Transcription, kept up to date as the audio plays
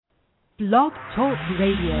Blog Talk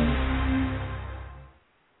Radio.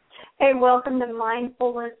 Hey, welcome to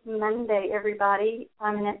Mindfulness Monday, everybody.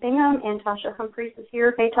 I'm Annette Bingham, and Tasha Humphreys is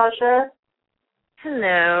here. Hey, Tasha.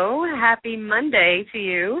 Hello. Happy Monday to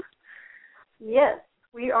you. Yes,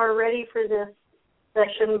 we are ready for this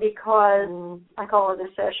session because I call it a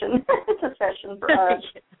session. It's a session for us.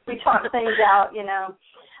 We talk things out, you know.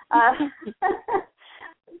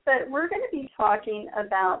 But we're going to be talking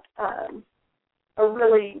about a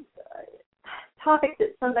really topic that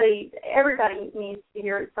everybody needs to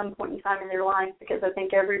hear at some point in time in their life, because I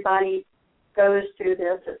think everybody goes through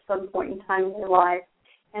this at some point in time in their life,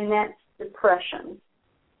 and that's depression.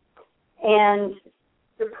 And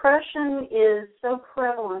depression is so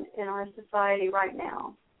prevalent in our society right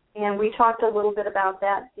now. And we talked a little bit about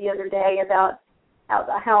that the other day, about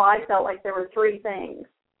how I felt like there were three things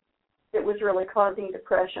that was really causing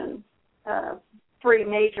depression. Three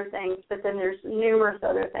major things, but then there's numerous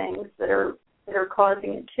other things that are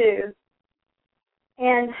causing it too.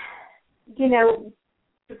 And, you know,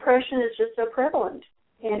 depression is just so prevalent,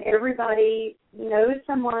 and everybody knows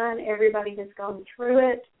someone, everybody has gone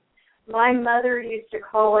through it. My mother used to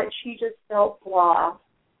call it, she just felt blah.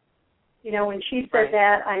 You know, when she said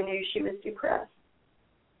that, I knew she was depressed.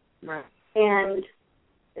 Right. And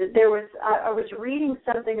I was reading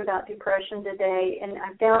something about depression today, and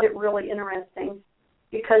I found it really interesting,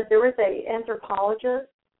 because there was an anthropologist.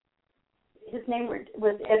 His name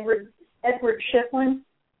was Edward Shiflin.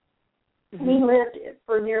 Mm-hmm. He lived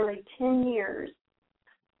for nearly 10 years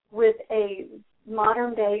with a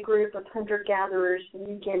modern-day group of hunter-gatherers in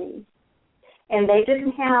New Guinea. And they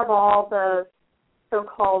didn't have all the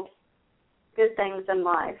so-called good things in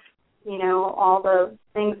life, you know, all the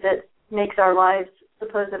things that makes our lives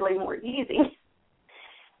supposedly more easy.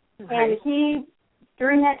 And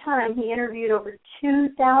during that time, he interviewed over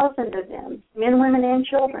 2,000 of them, men, women, and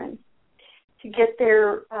children, to get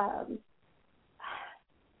their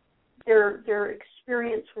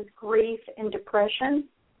experience with grief and depression.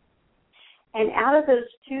 And out of those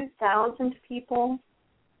 2,000 people,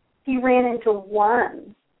 he ran into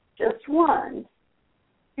just one,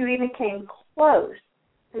 who even came close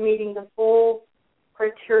to meeting the full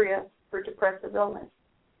criteria for depressive illness.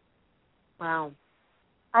 Wow.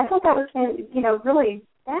 I thought that was, you know, really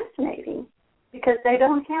fascinating, because they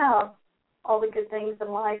don't have all the good things in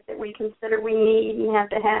life that we consider we need and have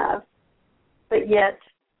to have, but yet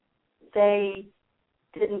they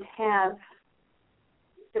didn't have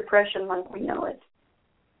depression like we know it.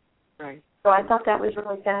 Right. So I thought that was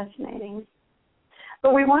really fascinating.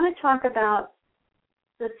 But we want to talk about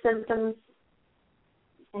the symptoms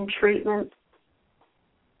and treatments,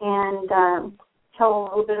 and tell a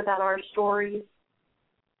little bit about our stories.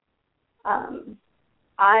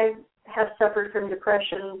 I have suffered from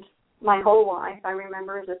depression my whole life. I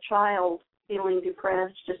remember as a child feeling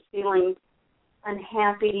depressed, just feeling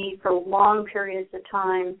unhappy for long periods of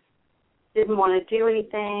time, didn't want to do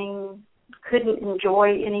anything, couldn't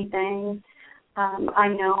enjoy anything. I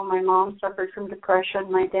know my mom suffered from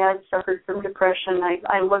depression. My dad suffered from depression.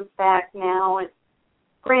 I look back now at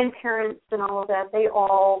grandparents and all of that. They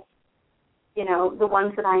all, you know, the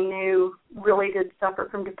ones that I knew really did suffer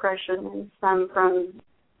from depression, and some from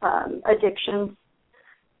addictions.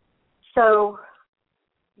 So,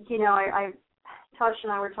 you know, Tasha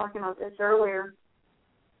and I were talking about this earlier.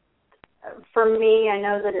 For me, I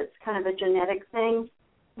know that it's kind of a genetic thing,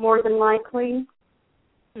 more than likely.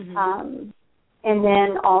 Mm-hmm. And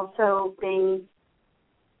then also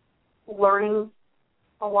learning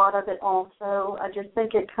a lot of it also. I just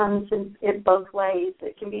think it comes in both ways.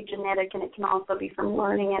 It can be genetic, and it can also be from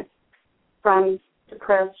learning it from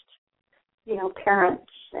depressed, you know,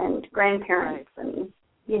 parents and grandparents, and,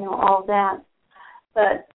 you know, all that.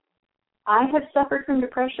 But I have suffered from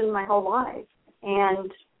depression my whole life,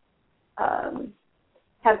 and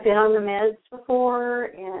have been on the meds before,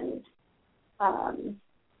 and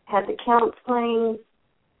had the counseling,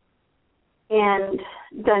 and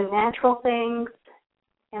done natural things.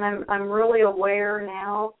 And I'm really aware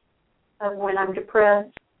now of when I'm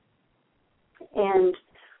depressed, and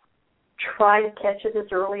try to catch it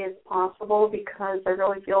as early as possible, because I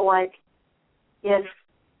really feel like if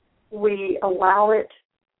we allow it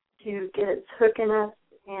to get its hook in us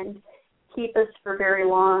and keep us for very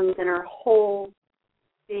long, then our whole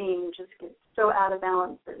being just gets so out of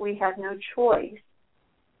balance that we have no choice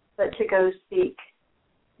but to go seek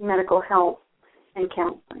medical help and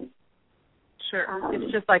counseling. Sure.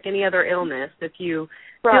 It's just like any other illness. If you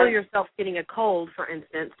feel yourself getting a cold, for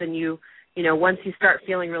instance, then you know, once you start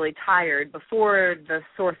feeling really tired, before the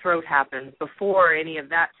sore throat happens, before any of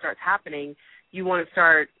that starts happening, you want to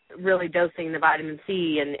start really dosing the vitamin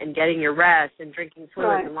C and getting your rest and drinking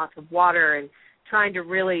fluids and lots of water and trying to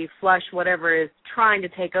really flush whatever is trying to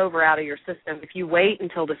take over out of your system. If you wait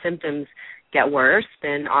until the symptoms get worse,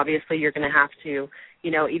 then obviously you're going to have to,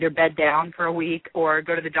 either bed down for a week or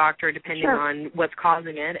go to the doctor depending on what's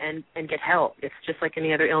causing it and get help. It's just like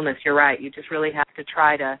any other illness. You're right. You just really have to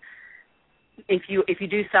try to, if you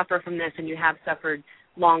do suffer from this and you have suffered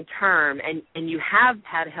long term and you have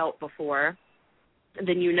had help before,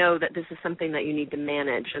 then you know that this is something that you need to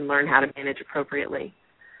manage and learn how to manage appropriately.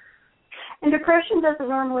 And depression doesn't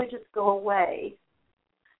normally just go away.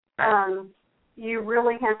 You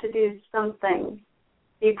really have to do something,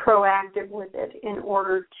 be proactive with it in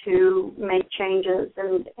order to make changes.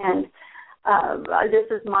 And this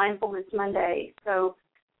is Mindfulness Monday, so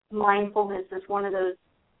mindfulness is one of those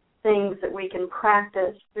things that we can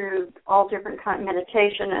practice through all different kind of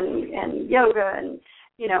meditation and yoga and,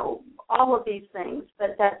 all of these things.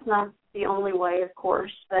 But that's not the only way, of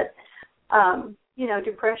course. But,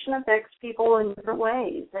 depression affects people in different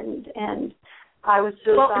ways. And I was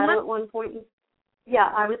suicidal at one point.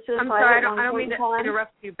 I was suicidal. I'm sorry, I don't mean to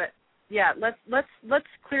interrupt you, but let's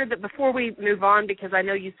clear that before we move on, because I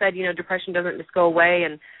know you said, depression doesn't just go away,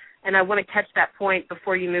 and I want to catch that point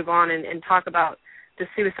before you move on and talk about the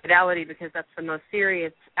suicidality, because that's the most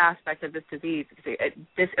serious aspect of this disease.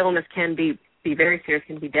 This illness can be very serious,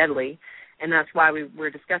 can be deadly, and that's why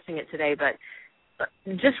we're discussing it today. But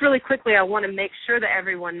just really quickly, I want to make sure that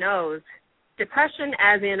everyone knows depression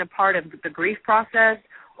as in a part of the grief process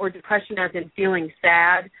or depression as in feeling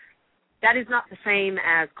sad, that is not the same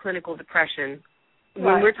as clinical depression. Right.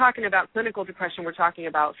 When we're talking about clinical depression, we're talking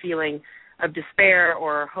about feeling of despair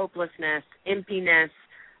or hopelessness, emptiness.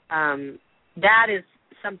 That is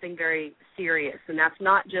something very serious, and that's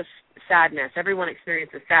not just sadness. Everyone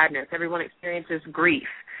experiences sadness. Everyone experiences grief.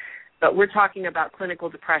 But we're talking about clinical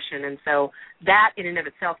depression, and so that in and of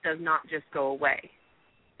itself does not just go away.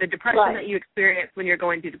 The depression that you experience when you're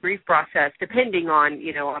going through the grief process, depending on,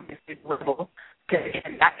 obviously the level, because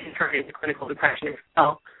again, that can turn into clinical depression as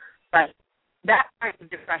well. But that kind of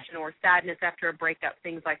depression or sadness after a breakup,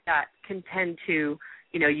 things like that, can tend to,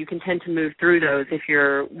 you can tend to move through those if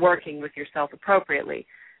you're working with yourself appropriately.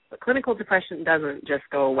 But clinical depression doesn't just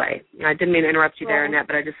go away. I didn't mean to interrupt you there, Annette,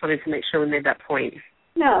 but I just wanted to make sure we made that point.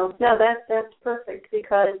 No, that's perfect,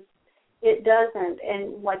 because it doesn't.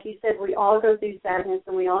 And like you said, we all go through sadness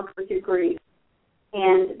and we all go through grief,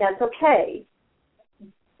 and that's okay.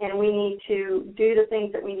 And we need to do the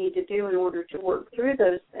things that we need to do in order to work through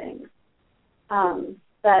those things.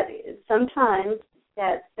 But sometimes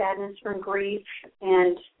that sadness from grief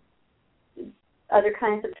and other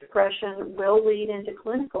kinds of depression will lead into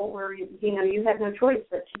clinical, where you have no choice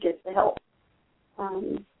but to get the help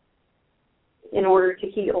in order to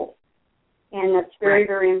heal. And that's very,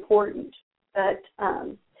 very important. But,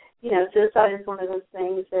 suicide is one of those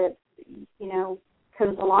things that,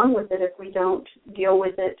 comes along with it if we don't deal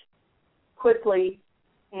with it quickly.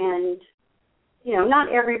 And,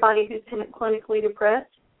 not everybody who's clinically depressed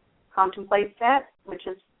contemplates that, which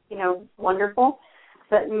is, wonderful,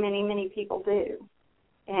 but many, many people do.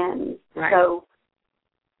 And so,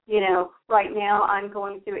 right now I'm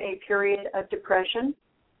going through a period of depression,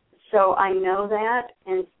 so I know that,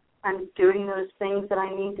 and I'm doing those things that I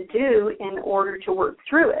need to do in order to work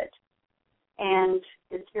through it. And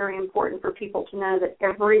it's very important for people to know that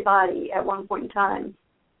everybody at one point in time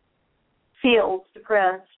feels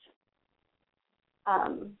depressed,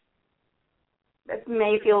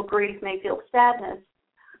 may feel grief, may feel sadness,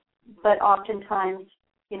 but oftentimes,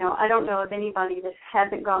 I don't know of anybody that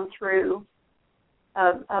hasn't gone through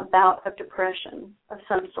a bout of depression of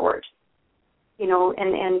some sort,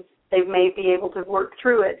 and they may be able to work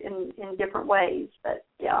through it in different ways. But,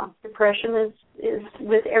 depression is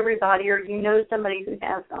with everybody, or somebody who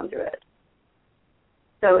has gone through it.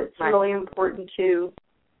 So it's really important to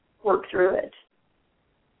work through it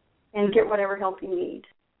and get whatever help you need,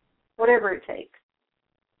 whatever it takes.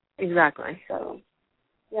 Exactly. So,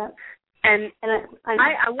 yeah. And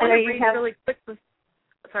I want to read really quick.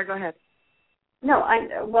 Sorry, go ahead. No,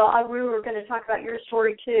 we were going to talk about your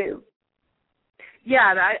story too.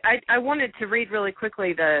 Yeah, I wanted to read really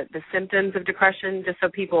quickly the symptoms of depression, just so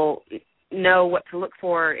people know what to look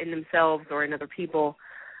for in themselves or in other people.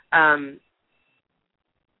 And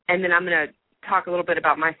then I'm going to talk a little bit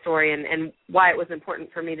about my story and why it was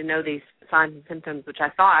important for me to know these signs and symptoms, which I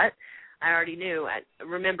thought I already knew.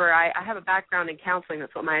 Remember, I have a background in counseling.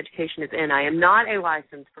 That's what my education is in. I am not a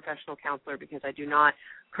licensed professional counselor because I do not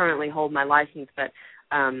currently hold my license, but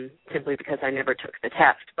simply because I never took the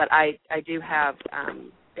test. But I do have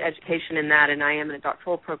the education in that, and I am in a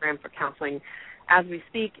doctoral program for counseling as we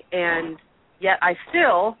speak, and yet I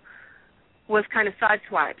still was kind of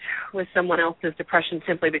sideswiped with someone else's depression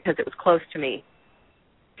simply because it was close to me.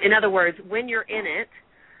 In other words, when you're in it,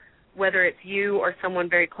 whether it's you or someone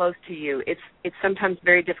very close to you, it's sometimes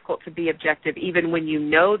very difficult to be objective, even when you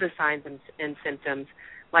know the signs and symptoms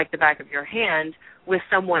like the back of your hand with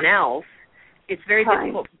someone else. It's very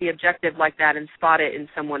difficult to be objective like that and spot it in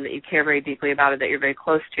someone that you care very deeply about or that you're very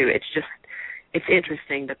close to. It's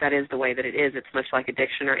interesting that is the way that it is. It's much like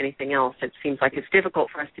addiction or anything else. It seems like it's difficult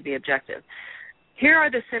for us to be objective. Here are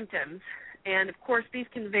the symptoms, and of course these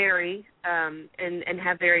can vary and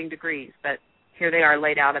have varying degrees, but here they are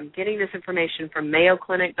laid out. I'm getting this information from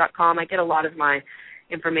MayoClinic.com. I get a lot of my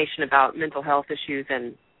information about mental health issues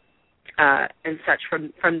and such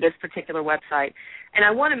from this particular website. And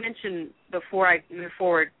I want to mention before I move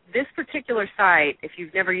forward, this particular site, if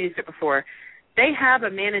you've never used it before, they have a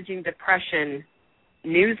Managing Depression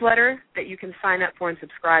newsletter that you can sign up for and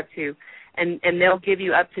subscribe to, and they'll give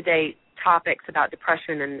you up-to-date topics about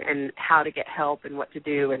depression and how to get help and what to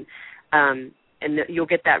do, and you'll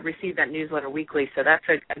receive that newsletter weekly. So that's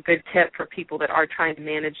a good tip for people that are trying to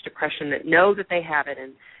manage depression, that know that they have it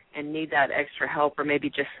and need that extra help, or maybe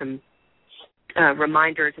just some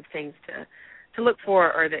reminders of things to look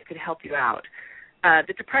for or that could help you out.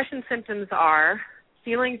 The depression symptoms are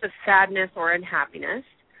feelings of sadness or unhappiness,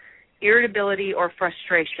 irritability or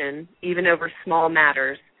frustration, even over small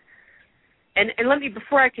matters. And let me,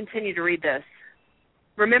 before I continue to read this,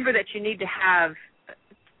 remember that you need to have,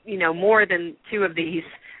 more than two of these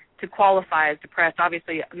to qualify as depressed.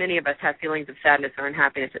 Obviously, many of us have feelings of sadness or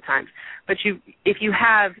unhappiness at times. But if you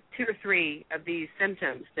have two or three of these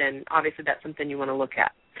symptoms, then obviously that's something you want to look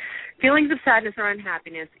at. Feelings of sadness or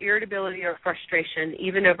unhappiness, irritability or frustration,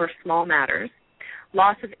 even over small matters,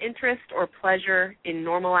 loss of interest or pleasure in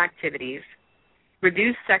normal activities,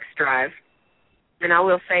 reduced sex drive, and I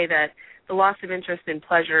will say that the loss of interest in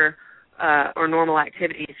pleasure or normal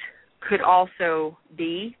activities could also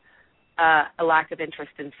be a lack of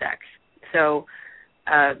interest in sex. So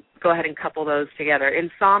go ahead and couple those together.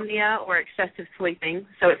 Insomnia or excessive sleeping.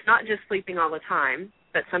 So it's not just sleeping all the time,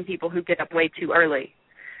 but some people who get up way too early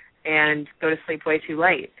and go to sleep way too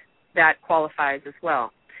late. That qualifies as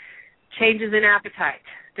well. Changes in appetite.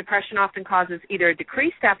 Depression often causes either a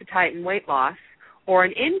decreased appetite and weight loss or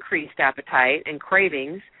an increased appetite and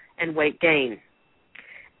cravings and weight gain.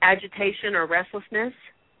 Agitation or restlessness,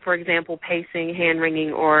 for example, pacing,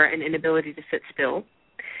 hand-wringing, or an inability to sit still.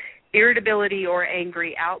 Irritability or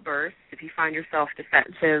angry outbursts, if you find yourself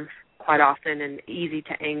defensive quite often and easy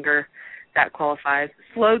to anger, that qualifies.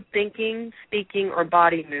 Slowed thinking, speaking, or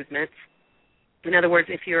body movements. In other words,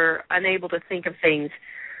 if you're unable to think of things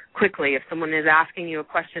quickly, if someone is asking you a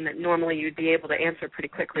question that normally you'd be able to answer pretty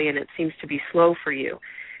quickly and it seems to be slow for you.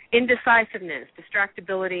 Indecisiveness,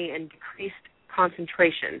 distractibility, and decreased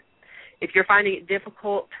concentration. If you're finding it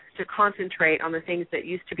difficult to concentrate on the things that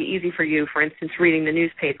used to be easy for you, for instance, reading the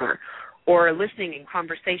newspaper or listening in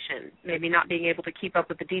conversation, maybe not being able to keep up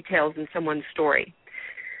with the details in someone's story.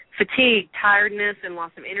 Fatigue, tiredness, and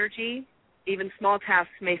loss of energy. Even small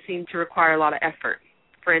tasks may seem to require a lot of effort.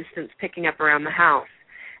 For instance, picking up around the house.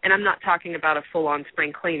 And I'm not talking about a full-on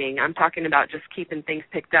spring cleaning. I'm talking about just keeping things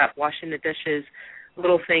picked up, washing the dishes,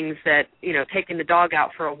 little things that, taking the dog out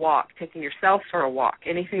for a walk, taking yourself for a walk,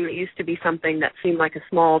 anything that used to be something that seemed like a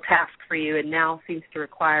small task for you and now seems to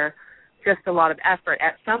require just a lot of effort.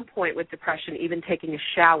 At some point with depression, even taking a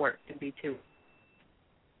shower can be too.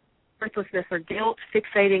 Worthlessness or guilt,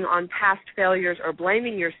 fixating on past failures or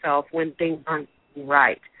blaming yourself when things aren't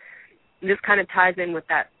right. And this kind of ties in with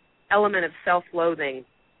that element of self-loathing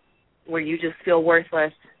where you just feel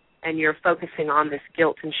worthless and you're focusing on this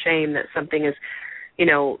guilt and shame that something is,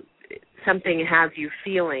 something has you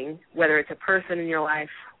feeling, whether it's a person in your life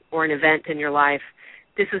or an event in your life.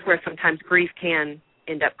 This is where sometimes grief can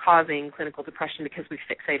end up causing clinical depression because we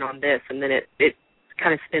fixate on this and then it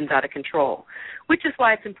kind of spins out of control, which is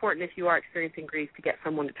why it's important if you are experiencing grief to get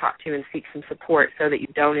someone to talk to and seek some support so that you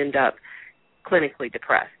don't end up clinically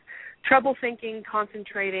depressed. Trouble thinking,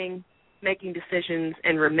 concentrating, making decisions,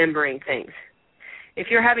 and remembering things. If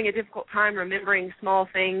you're having a difficult time remembering small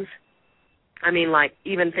things, like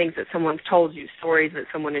even things that someone's told you, stories that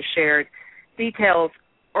someone has shared, details,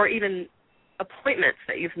 or even appointments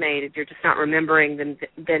that you've made, if you're just not remembering,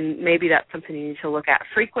 then maybe that's something you need to look at.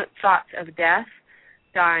 Frequent thoughts of death,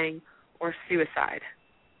 dying, or suicide.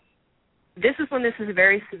 This is when this is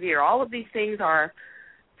very severe. All of these things are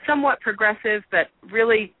somewhat progressive, but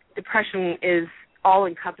really depression is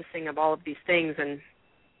all-encompassing of all of these things, and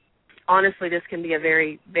honestly, this can be a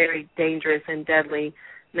very, very dangerous and deadly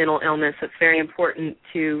mental illness, it's very important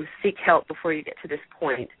to seek help before you get to this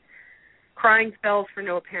point. Crying spells for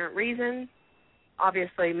no apparent reason.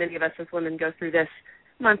 Obviously, many of us as women go through this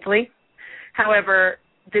monthly. However,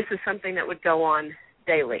 this is something that would go on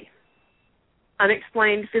daily.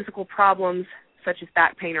 Unexplained physical problems such as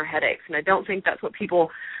back pain or headaches, and I don't think that's what people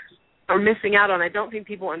are missing out on. I don't think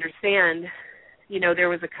people understand. You know, there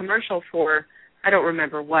was a commercial for, I don't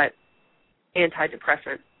remember what,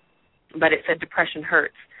 antidepressant, but it said depression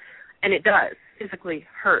hurts, and it does, physically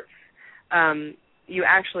hurts. You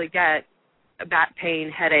actually get back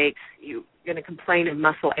pain, headaches, you're going to complain of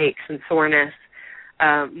muscle aches and soreness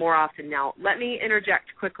more often. Now, let me interject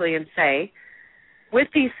quickly and say, with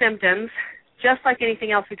these symptoms, just like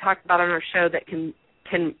anything else we talked about on our show that can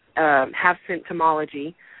have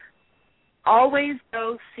symptomology, always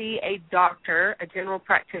go see a doctor, a general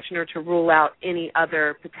practitioner, to rule out any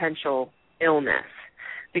other potential illness,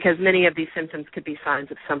 because many of these symptoms could be signs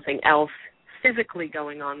of something else physically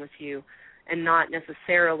going on with you and not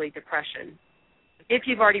necessarily depression. If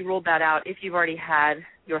you've already ruled that out, if you've already had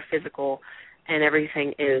your physical and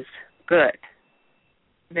everything is good,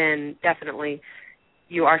 then definitely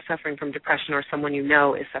you are suffering from depression, or someone you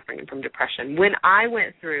know is suffering from depression. When I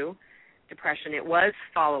went through depression, it was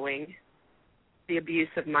following the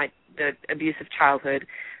abusive childhood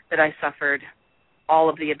that I suffered, all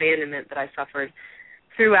of the abandonment that I suffered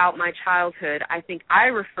throughout my childhood. I think I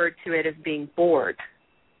referred to it as being bored.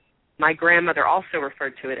 My grandmother also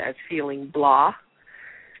referred to it as feeling blah.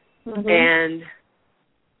 Mm-hmm. And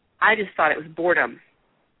I just thought it was boredom.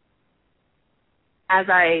 As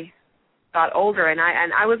I got older, and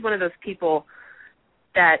I was one of those people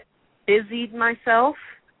that busied myself,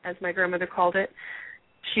 as my grandmother called it.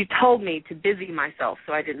 She told me to busy myself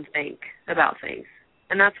so I didn't think about things.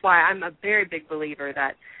 And that's why I'm a very big believer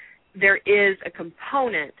that there is a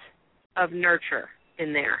component of nurture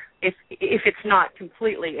in there. If it's not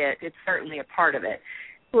completely it, it's certainly a part of it.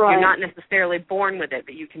 Right. You're not necessarily born with it,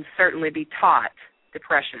 but you can certainly be taught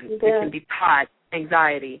depression. Yeah. You can be taught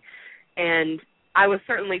anxiety. And I was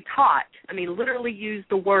certainly taught, literally use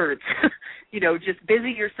the words, just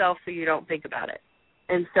busy yourself so you don't think about it.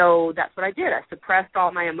 And so that's what I did. I suppressed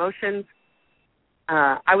all my emotions.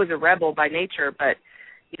 I was a rebel by nature, but,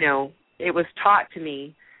 it was taught to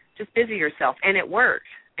me, just busy yourself. And it worked.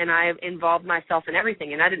 And I involved myself in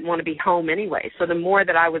everything. And I didn't want to be home anyway. So the more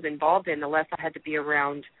that I was involved in, the less I had to be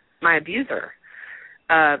around my abuser.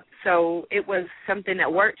 So it was something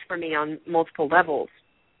that worked for me on multiple levels.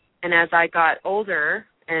 And as I got older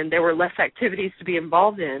and there were less activities to be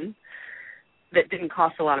involved in that didn't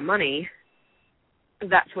cost a lot of money,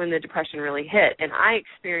 that's when the depression really hit. And I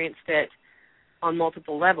experienced it on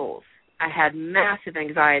multiple levels. I had massive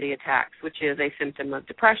anxiety attacks, which is a symptom of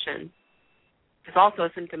depression. It's also a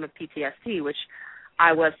symptom of PTSD, which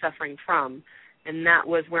I was suffering from. And that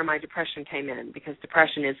was where my depression came in, because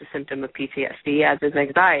depression is a symptom of PTSD, as is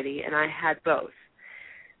anxiety, and I had both.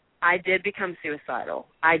 I did become suicidal.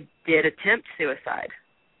 I did attempt suicide.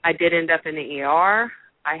 I did end up in the ER.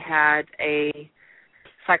 I had a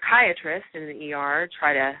psychiatrist in the ER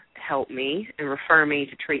try to help me and refer me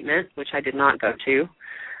to treatment, which I did not go to.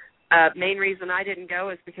 Main reason I didn't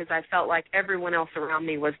go is because I felt like everyone else around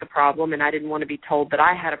me was the problem, and I didn't want to be told that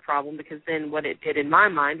I had a problem, because then what it did in my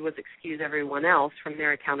mind was excuse everyone else from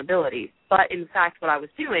their accountability. But, in fact, what I was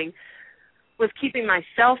doing was keeping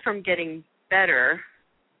myself from getting better.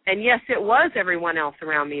 And, yes, it was everyone else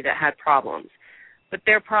around me that had problems, but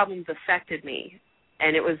their problems affected me,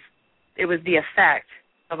 and it was the effect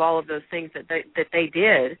of all of those things that they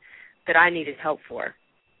did that I needed help for.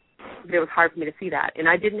 It was hard for me to see that. And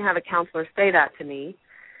I didn't have a counselor say that to me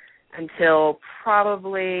until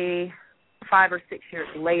probably 5 or 6 years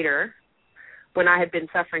later, when I had been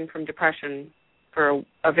suffering from depression for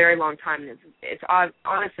a very long time. And it's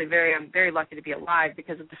honestly I'm very lucky to be alive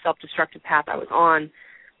because of the self-destructive path I was on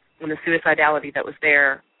and the suicidality that was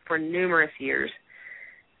there for numerous years.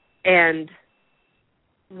 And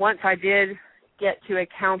once I did get to a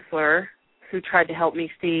counselor who tried to help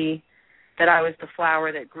me see that I was the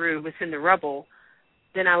flower that grew within the rubble,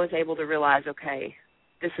 then I was able to realize, okay,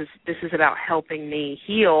 this is about helping me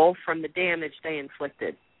heal from the damage they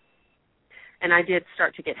inflicted. And I did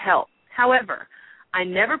start to get help. However, I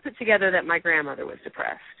never put together that my grandmother was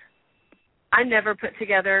depressed. I never put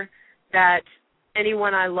together that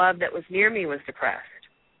anyone I loved that was near me was depressed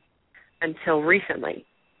until recently.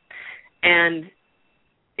 And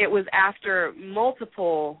it was after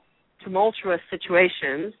multiple tumultuous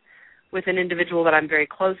situations with an individual that I'm very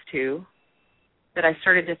close to that I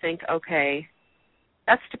started to think, okay,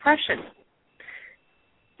 that's depression.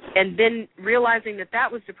 And then realizing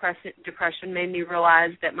that was depression made me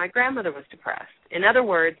realize that my grandmother was depressed. In other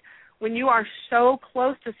words, when you are so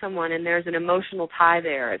close to someone and there's an emotional tie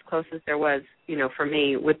there, as close as there was, for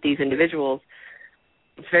me with these individuals,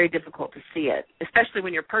 it's very difficult to see it, especially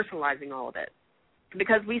when you're personalizing all of it.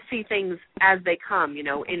 Because we see things as they come,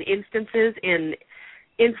 in instances, in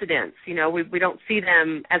incidents, we don't see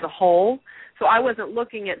them as a whole. So I wasn't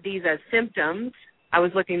looking at these as symptoms. I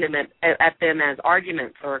was looking at them as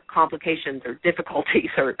arguments or complications or difficulties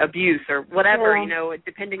or abuse or whatever,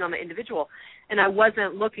 depending on the individual. And I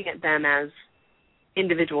wasn't looking at them as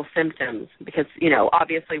individual symptoms because,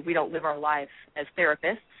 obviously we don't live our life as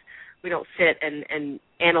therapists. We don't sit and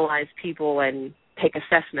analyze people and take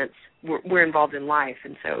assessments. We're involved in life,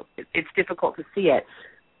 and so it's difficult to see it.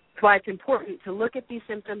 That's why it's important to look at these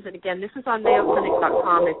symptoms. And, again, this is on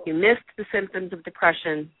mayoclinic.com. If you missed the symptoms of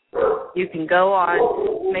depression, you can go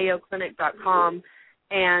on mayoclinic.com,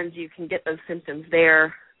 and you can get those symptoms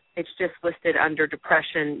there. It's just listed under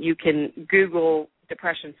depression. You can Google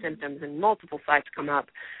depression symptoms, and multiple sites come up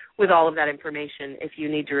with all of that information if you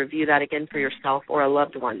need to review that again for yourself or a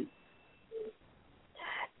loved one.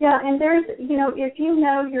 Yeah, and there's, if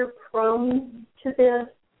you're prone to this,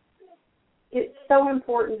 it's so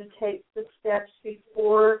important to take the steps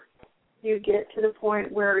before you get to the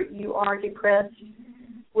point where you are depressed,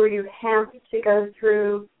 where you have to go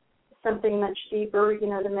through something much deeper,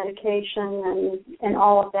 the medication and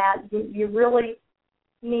all of that. You really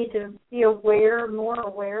need to be more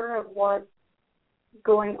aware of what's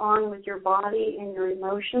going on with your body and your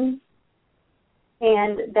emotions.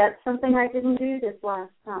 And that's something I didn't do this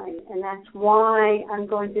last time, and that's why I'm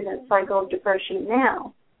going through that cycle of depression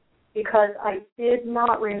now, because I did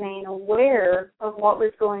not remain aware of what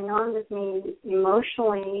was going on with me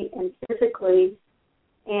emotionally and physically,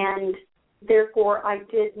 and therefore I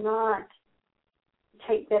did not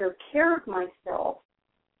take better care of myself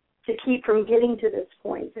to keep from getting to this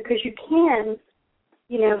point, because you can,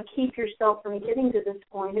 keep yourself from getting to this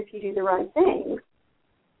point if you do the right things.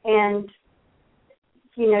 And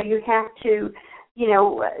you have to,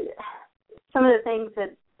 some of the things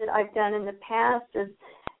that I've done in the past is,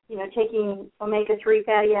 taking omega-3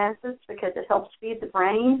 fatty acids because it helps feed the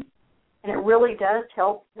brain, and it really does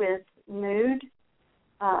help with mood,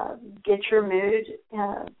 get your mood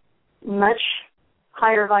much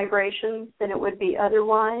higher vibrations than it would be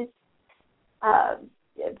otherwise.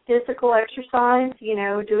 Physical exercise,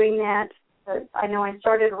 doing that. I know I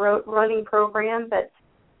started a running program, but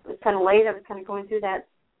it was kind of late. I was kind of going through that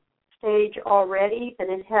stage already, but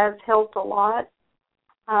it has helped a lot.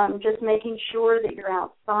 Just making sure that you're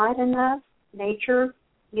outside enough, nature.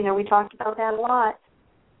 We talked about that a lot.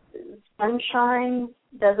 Sunshine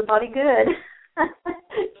does a body good.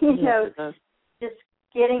 Just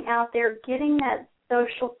getting out there, getting that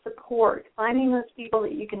social support, finding those people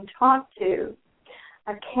that you can talk to,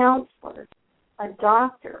 a counselor, a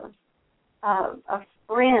doctor, a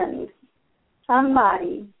friend,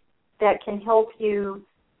 somebody that can help you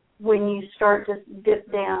when you start to dip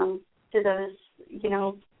down to those,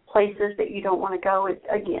 places that you don't want to go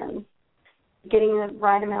again. Getting the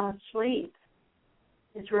right amount of sleep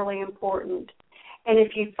is really important. And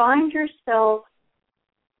if you find yourself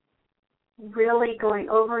really going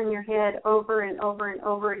over in your head over and over and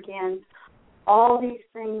over again, all these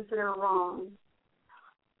things that are wrong,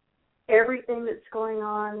 everything that's going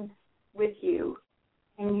on with you,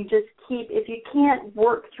 and you just if you can't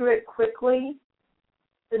work through it quickly,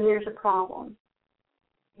 then there's a problem.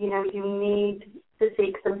 You need to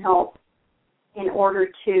seek some help in order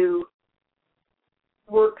to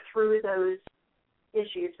work through those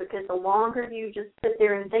issues, because the longer you just sit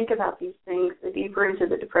there and think about these things, the deeper into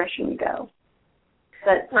the depression you go.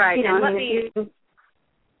 But, right.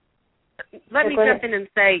 Let me jump in and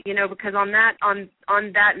say, because on that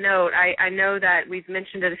note, I know that we've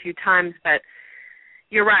mentioned it a few times, but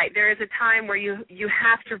you're right. There is a time where you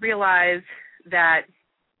have to realize that,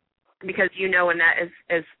 because and that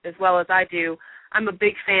as well as I do, I'm a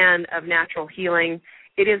big fan of natural healing.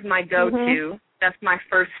 It is my go-to. Mm-hmm. That's my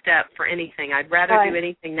first step for anything. I'd rather do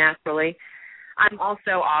anything naturally. I'm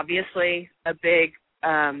also obviously a big,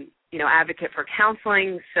 advocate for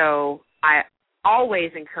counseling, so I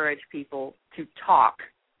always encourage people to talk.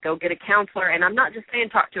 Go get a counselor, and I'm not just saying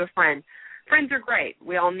talk to a friend. Friends are great.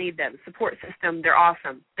 We all need them. Support system, they're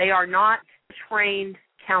awesome. They are not trained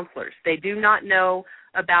counselors. They do not know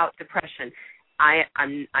about depression.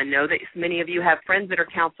 I know that many of you have friends that are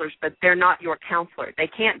counselors, but they're not your counselor. They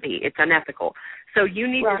can't be. It's unethical. So you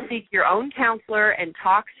need to seek your own counselor and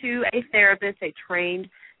talk to a therapist, a trained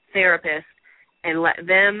therapist, and let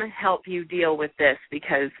them help you deal with this,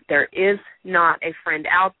 because there is not a friend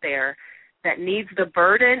out there that needs the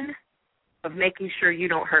burden of making sure you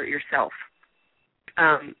don't hurt yourself.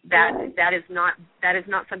 That is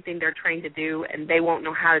not something they're trained to do, and they won't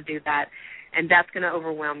know how to do that, and that's going to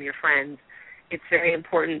overwhelm your friends. It's very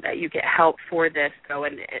important that you get help for this, though,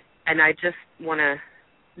 and I just want to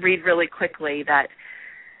read really quickly that,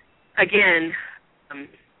 again,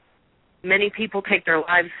 many people take their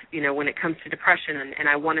lives, when it comes to depression, and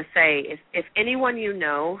I want to say, if anyone you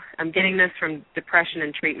know, I'm getting this from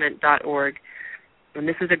depressionandtreatment.org, and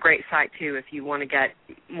this is a great site, too, if you want to get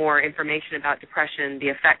more information about depression, the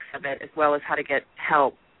effects of it, as well as how to get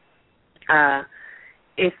help.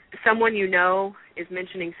 If someone you know is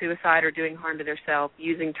mentioning suicide or doing harm to themselves,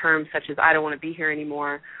 using terms such as, I don't want to be here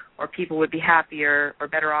anymore, or people would be happier or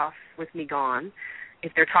better off with me gone,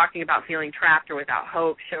 if they're talking about feeling trapped or without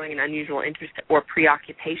hope, showing an unusual interest or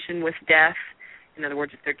preoccupation with death, in other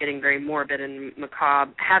words, if they're getting very morbid and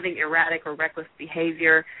macabre, having erratic or reckless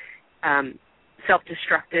behavior,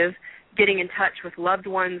 self-destructive, getting in touch with loved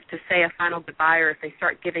ones to say a final goodbye, or if they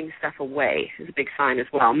start giving stuff away is a big sign as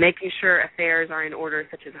well. Making sure affairs are in order,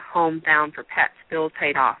 such as a home found for pets, bills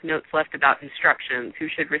paid off, notes left about instructions, who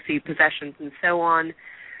should receive possessions, and so on.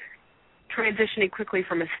 Transitioning quickly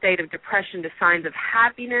from a state of depression to signs of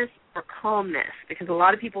happiness or calmness, because a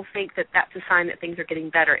lot of people think that that's a sign that things are getting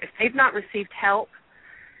better. If they've not received help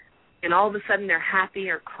and all of a sudden they're happy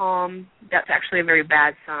or calm, that's actually a very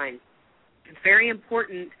bad sign. It's very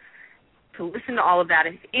important to listen to all of that.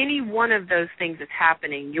 If any one of those things is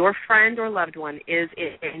happening, your friend or loved one is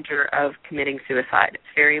in danger of committing suicide. It's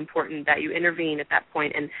very important that you intervene at that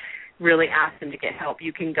point and really ask them to get help.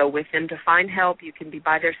 You can go with them to find help. You can be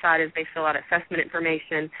by their side as they fill out assessment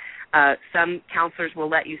information. Some counselors will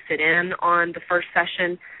let you sit in on the first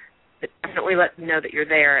session, but definitely let them know that you're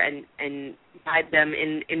there and guide them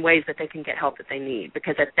in ways that they can get help that they need.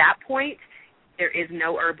 Because at that point, there is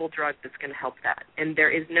no herbal drug that's going to help that, and there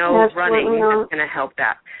is no running that's going to help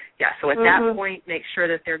that. Yeah, so at that point, make sure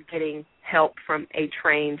that they're getting help from a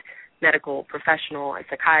trained medical professional, a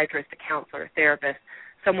psychiatrist, a counselor, a therapist,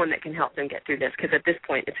 someone that can help them get through this, because at this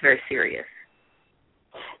point it's very serious.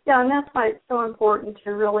 Yeah, and that's why it's so important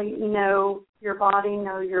to really know your body,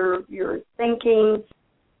 know your thinking,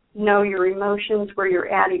 know your emotions, where you're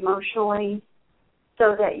at emotionally,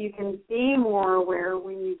 so that you can be more aware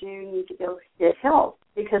when you do need to go get help.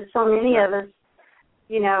 Because so many of us,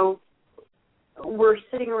 we're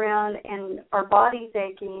sitting around and our body's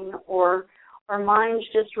aching, or our mind's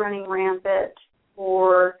just running rampant,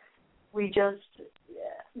 or we just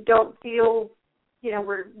don't feel,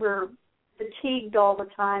 we're fatigued all the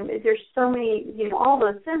time. There's so many, all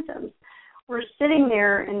those symptoms. We're sitting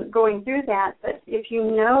there and going through that, but if you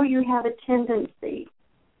know you have a tendency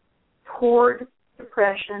toward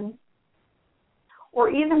depression, or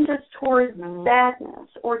even just toward sadness,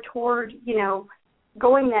 or toward,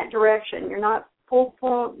 going that direction, you're not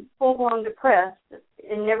full-blown depressed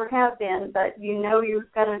and never have been, but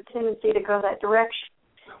you've got a tendency to go that direction.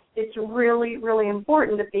 It's really, really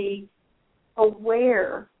important to be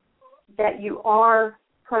aware that you are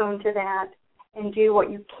prone to that and do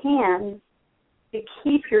what you can to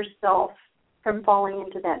keep yourself from falling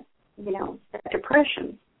into that, that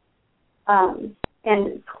depression.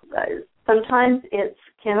 And sometimes it's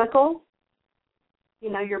chemical.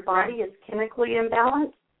 Your body is chemically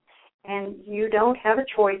imbalanced, and you don't have a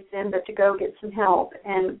choice then but to go get some help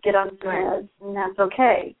and get on some meds, and that's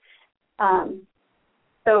okay.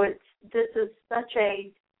 So this is such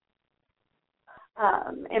a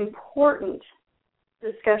important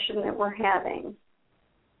discussion that we're having,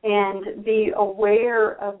 and be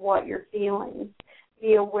aware of what you're feeling.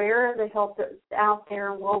 Be aware of the help that's out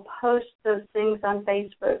there, and we'll post those things on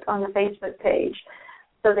Facebook, on the Facebook page,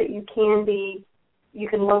 so that you can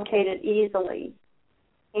locate it easily.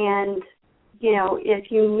 And,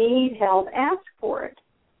 if you need help, ask for it.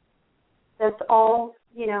 That's all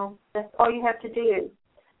you have to do.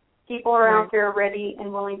 People are out there ready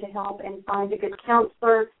and willing to help, and find a good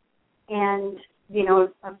counselor. And,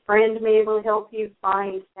 a friend may be able to help you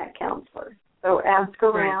find that counselor. So ask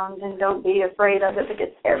around and don't be afraid of it,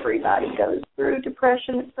 because everybody goes through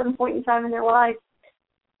depression at some point in time in their life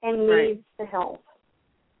and needs the help.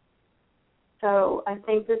 So I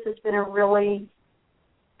think this has been a really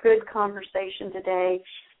good conversation today.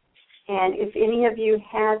 And if any of you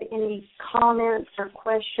have any comments or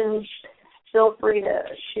questions, feel free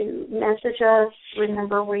to message us.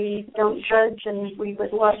 Remember, we don't judge, and we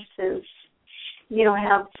would love to,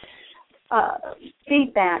 have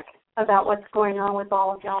feedback about what's going on with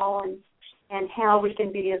all of y'all, and how we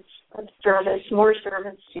can be of service, more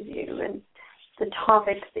service to you. And the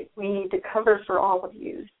topics that we need to cover for all of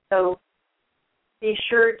you. So be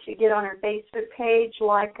sure to get on our Facebook page,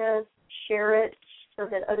 like us, share it so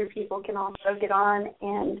that other people can also get on.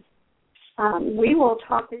 And we will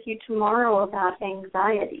talk with you tomorrow about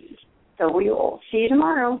anxiety. So we will see you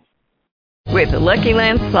tomorrow. With the Lucky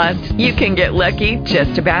Land Slots, you can get lucky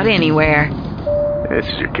just about anywhere. This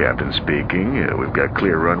is your captain speaking. We've got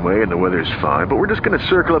clear runway and the weather's fine, but we're just going to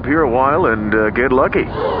circle up here a while and get lucky.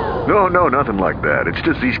 No, nothing like that. It's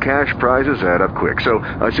just these cash prizes add up quick. So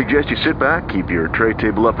I suggest you sit back, keep your tray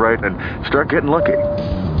table upright, and start getting lucky.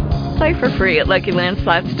 Play for free at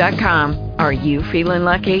LuckyLandSlots.com. Are you feeling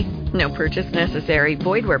lucky? No purchase necessary.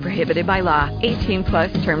 Void where prohibited by law.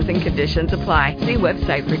 18+ terms and conditions apply. See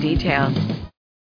website for details.